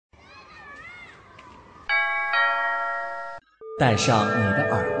带上你的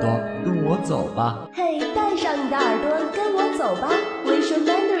耳朵，跟我走吧。嘿，带上你的耳朵，跟我走吧。微说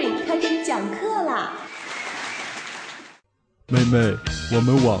Mandarin 开始讲课啦！妹妹，我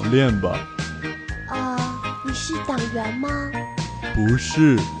们网恋吧。你是党员吗？不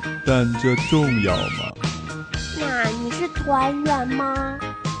是，但这重要吗？那你是团员吗？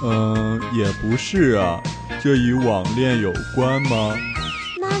也不是啊。这与网恋有关吗？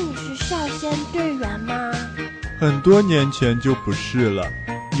那你是少先队员吗？很多年前就不是了。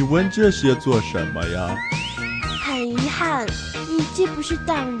你问这些做什么呀？很遗憾，你既不是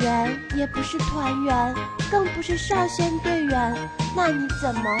党员，也不是团员，更不是少先队员，那你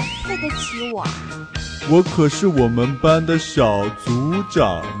怎么配得起我啊？我可是我们班的小组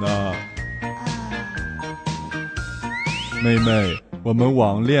长呢。妹妹，我们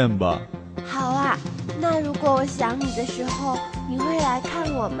网恋吧。好啊，那如果我想你的时候，你会来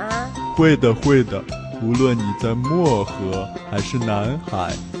看我吗？会的，会的。无论你在漠河还是南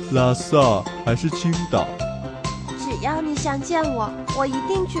海，拉萨还是青岛，只要你想见我，我一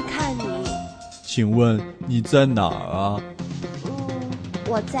定去看你。请问你在哪儿啊？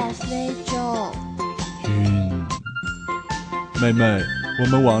我在非洲。妹妹，我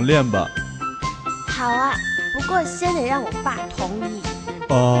们网恋吧。好啊，不过先得让我爸同意。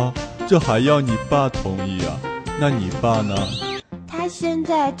这还要你爸同意啊？那你爸呢？他现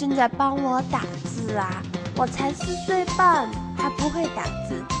在正在帮我打字啊，我才4岁半，还不会打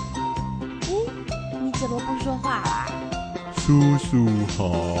字。你怎么不说话啦？叔叔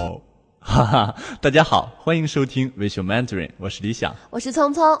好。哈哈，大家好，欢迎收听 Visual Mandarin， 我是李想，我是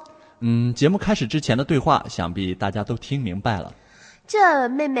聪聪。节目开始之前的对话，想必大家都听明白了。这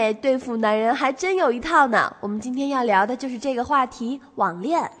妹妹对付男人还真有一套呢。我们今天要聊的就是这个话题，网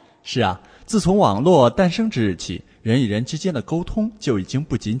恋。是啊，自从网络诞生之日起，人与人之间的沟通就已经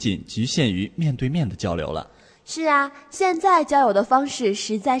不仅仅局限于面对面的交流了。是啊，现在交友的方式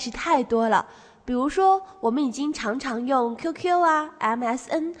实在是太多了。比如说，我们已经常常用 QQ 啊、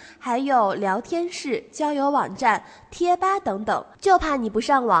MSN， 还有聊天室、交友网站、贴吧等等，就怕你不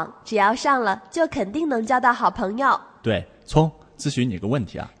上网，只要上了，就肯定能交到好朋友。对，聪，咨询你个问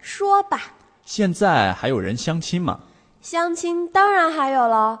题啊。说吧。现在还有人相亲吗？相亲当然还有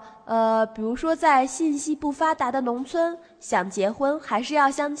了，比如说在信息不发达的农村，想结婚还是要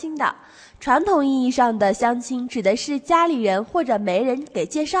相亲的。传统意义上的相亲指的是家里人或者媒人给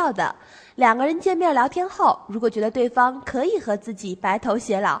介绍的，两个人见面聊天后，如果觉得对方可以和自己白头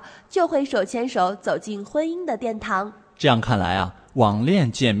偕老，就会手牵手走进婚姻的殿堂。这样看来啊，网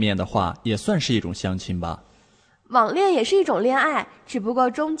恋见面的话也算是一种相亲吧？网恋也是一种恋爱，只不过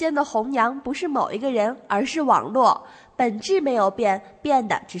中间的红娘不是某一个人，而是网络，本质没有变，变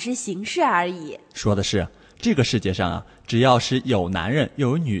的只是形式而已。说的是，这个世界上啊，只要是有男人又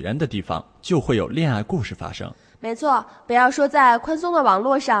有女人的地方，就会有恋爱故事发生。没错，不要说在宽松的网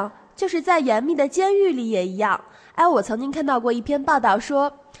络上，就是在严密的监狱里也一样。我曾经看到过一篇报道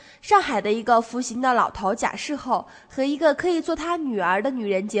说，上海的一个服刑的老头假释后，和一个可以做他女儿的女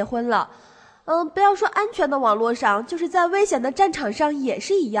人结婚了。不要说安全的网络上，就是在危险的战场上也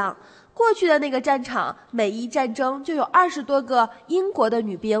是一样。过去的那个战场，每一战争就有20多个英国的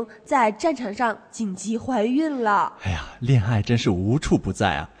女兵在战场上紧急怀孕了。哎呀，恋爱真是无处不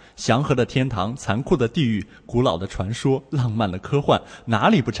在啊！祥和的天堂，残酷的地狱，古老的传说，浪漫的科幻，哪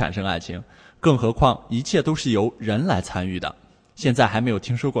里不产生爱情？更何况一切都是由人来参与的。现在还没有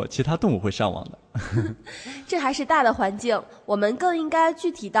听说过其他动物会上网的。这还是大的环境，我们更应该具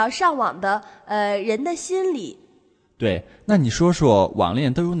体到上网的人的心理。对，那你说说网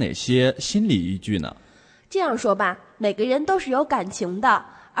恋都有哪些心理依据呢？这样说吧，每个人都是有感情的，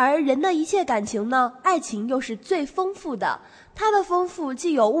而人的一切感情呢，爱情又是最丰富的。它的丰富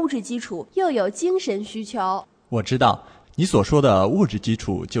既有物质基础，又有精神需求。我知道，你所说的物质基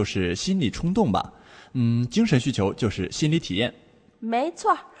础就是心理冲动吧？精神需求就是心理体验。没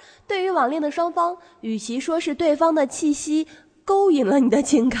错，对于网恋的双方，与其说是对方的气息勾引了你的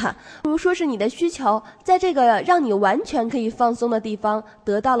情感，不如说是你的需求在这个让你完全可以放松的地方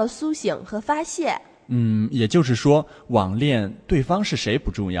得到了苏醒和发泄。也就是说，网恋对方是谁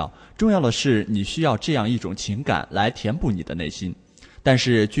不重要，重要的是你需要这样一种情感来填补你的内心。但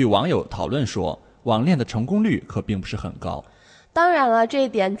是据网友讨论说，网恋的成功率可并不是很高。当然了，这一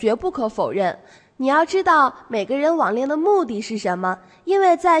点绝不可否认。你要知道每个人网恋的目的是什么，因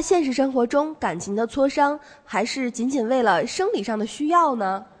为在现实生活中，感情的磋商还是仅仅为了生理上的需要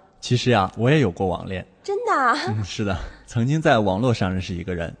呢？其实啊，我也有过网恋。真的啊？是的，曾经在网络上认识一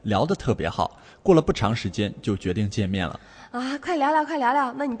个人，聊得特别好，过了不长时间就决定见面了。快聊聊，快聊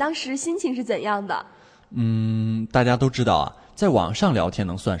聊，那你当时心情是怎样的？大家都知道啊，在网上聊天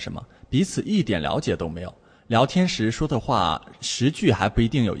能算什么？彼此一点了解都没有。聊天时说的话10句还不一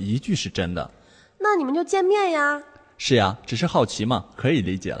定有1句是真的。那你们就见面呀。是呀，只是好奇嘛，可以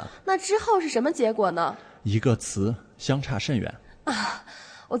理解了。那之后是什么结果呢？一个词，相差甚远。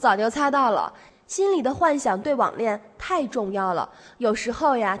我早就猜到了，心里的幻想对网恋太重要了。有时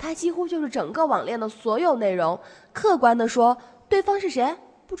候呀，它几乎就是整个网恋的所有内容。客观地说，对方是谁？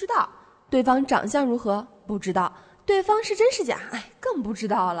不知道。对方长相如何？不知道。对方是真是假？更不知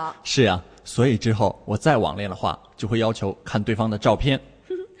道了。是呀，所以之后我再网恋的话，就会要求看对方的照片。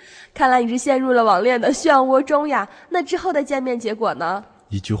看来你是陷入了网恋的漩涡中呀。那之后的见面结果呢？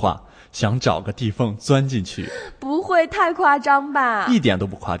一句话，想找个地缝钻进去。不会太夸张吧？一点都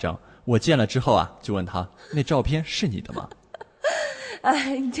不夸张。我见了之后啊，就问他，那照片是你的吗？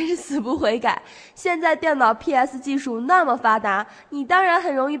你真是死不悔改。现在电脑 PS 技术那么发达，你当然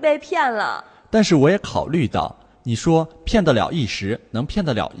很容易被骗了。但是我也考虑到，你说骗得了一时，能骗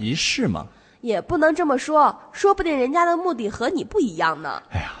得了一世吗？也不能这么说，说不定人家的目的和你不一样呢。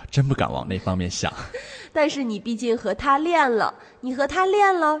哎呀，真不敢往那方面想。但是你毕竟和他恋了，你和他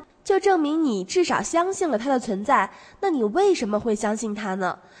恋了，就证明你至少相信了他的存在。那你为什么会相信他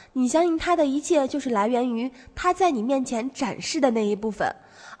呢？你相信他的一切就是来源于他在你面前展示的那一部分，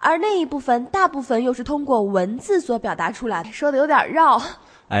而那一部分大部分又是通过文字所表达出来的，说的有点绕。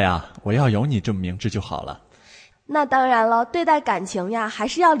哎呀，我要有你这么明智就好了。那当然了，对待感情呀，还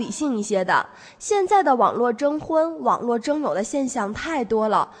是要理性一些的。现在的网络征婚、网络征友的现象太多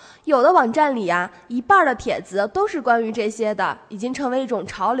了，有的网站里呀，一半的帖子都是关于这些的，已经成为一种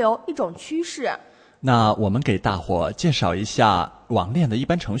潮流，一种趋势。那我们给大伙介绍一下网恋的一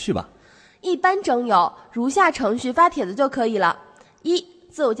般程序吧。一般征友，如下程序发帖子就可以了：一、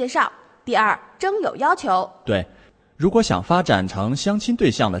自我介绍；第二，征友要求。对，如果想发展成相亲对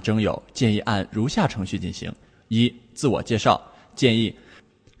象的征友，建议按如下程序进行。一、自我介绍，建议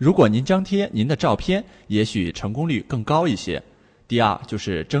如果您张贴您的照片，也许成功率更高一些。第二就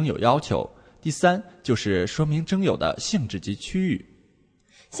是征友要求，第三就是说明征友的性质及区域。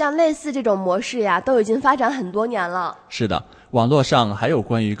像类似这种模式呀，都已经发展很多年了。是的，网络上还有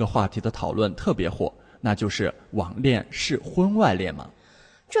关于一个话题的讨论特别火，那就是网恋是婚外恋吗？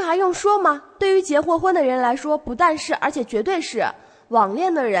这还用说吗？对于结过婚的人来说，不但是，而且绝对是。网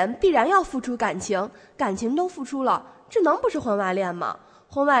恋的人必然要付出感情，感情都付出了，这能不是婚外恋吗？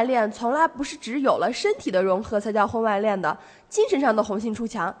婚外恋从来不是只有了身体的融合才叫婚外恋的，精神上的红杏出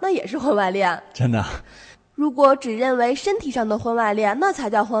墙那也是婚外恋。真的？如果只认为身体上的婚外恋那才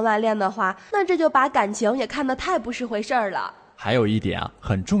叫婚外恋的话，那这就把感情也看得太不是回事儿了。还有一点啊，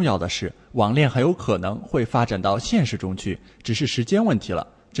很重要的是，网恋很有可能会发展到现实中去，只是时间问题了，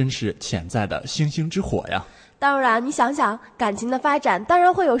真是潜在的星星之火呀。当然，你想想，感情的发展当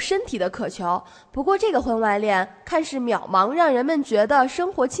然会有身体的渴求，不过这个婚外恋看似渺茫，让人们觉得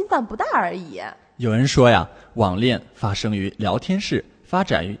生活侵犯不大而已。有人说呀，网恋发生于聊天室，发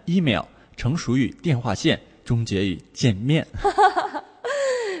展于 email， 成熟于电话线，终结于见面。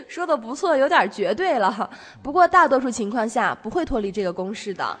说的不错，有点绝对了。不过大多数情况下不会脱离这个公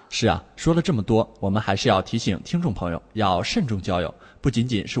式的。是啊，说了这么多，我们还是要提醒听众朋友要慎重交友，不仅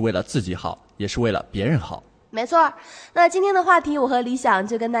仅是为了自己好，也是为了别人好。没错，那今天的话题我和李想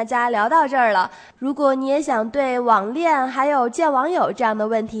就跟大家聊到这儿了。如果你也想对网恋还有见网友这样的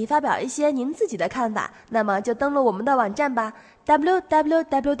问题发表一些您自己的看法，那么就登录我们的网站吧，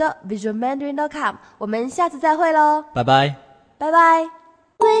 www.visualmandarin.com。 我们下次再会喽，拜拜。拜拜。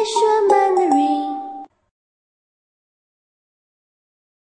Visual Mandarin